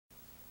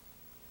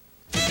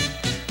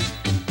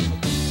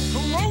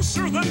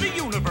Closer than the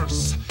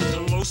universe,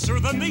 closer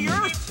than the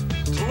earth,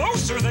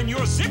 closer than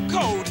your zip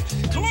code,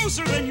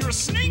 closer than your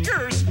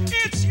sneakers.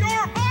 It's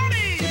your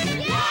body!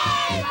 Yay,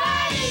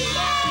 body!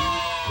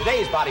 Yay!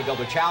 Today's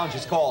bodybuilder challenge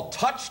is called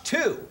Touch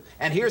 2,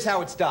 and here's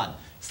how it's done.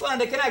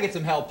 Slenda, can I get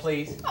some help,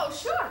 please? Oh,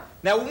 sure.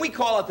 Now, when we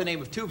call out the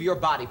name of two of your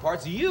body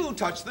parts, you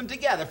touch them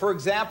together. For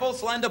example,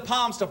 Slenda,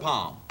 palms to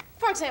palm.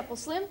 For example,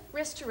 Slim,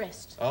 wrist to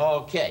wrist.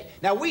 Okay.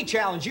 Now, we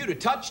challenge you to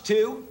touch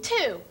 2.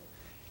 2.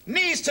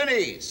 Knees to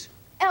knees.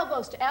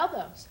 Elbows to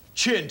elbows.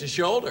 Chin to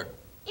shoulder.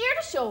 Ear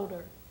to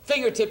shoulder.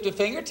 Fingertip to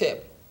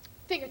fingertip.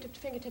 Fingertip to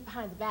fingertip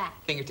behind the back.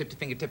 Fingertip to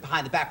fingertip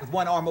behind the back with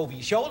one arm over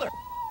your shoulder.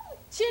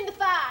 Chin to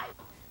thigh.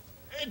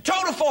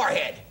 Toe to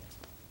forehead.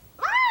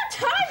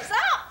 Time's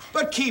up!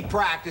 But keep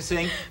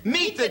practicing.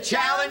 Meet the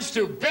challenge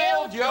to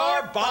build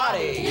your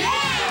body.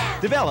 Yeah!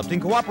 Developed in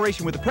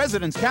cooperation with the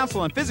President's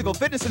Council on Physical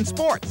Fitness and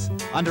Sports.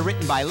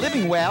 Underwritten by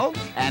Living Well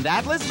and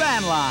Atlas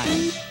Van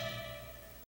Line.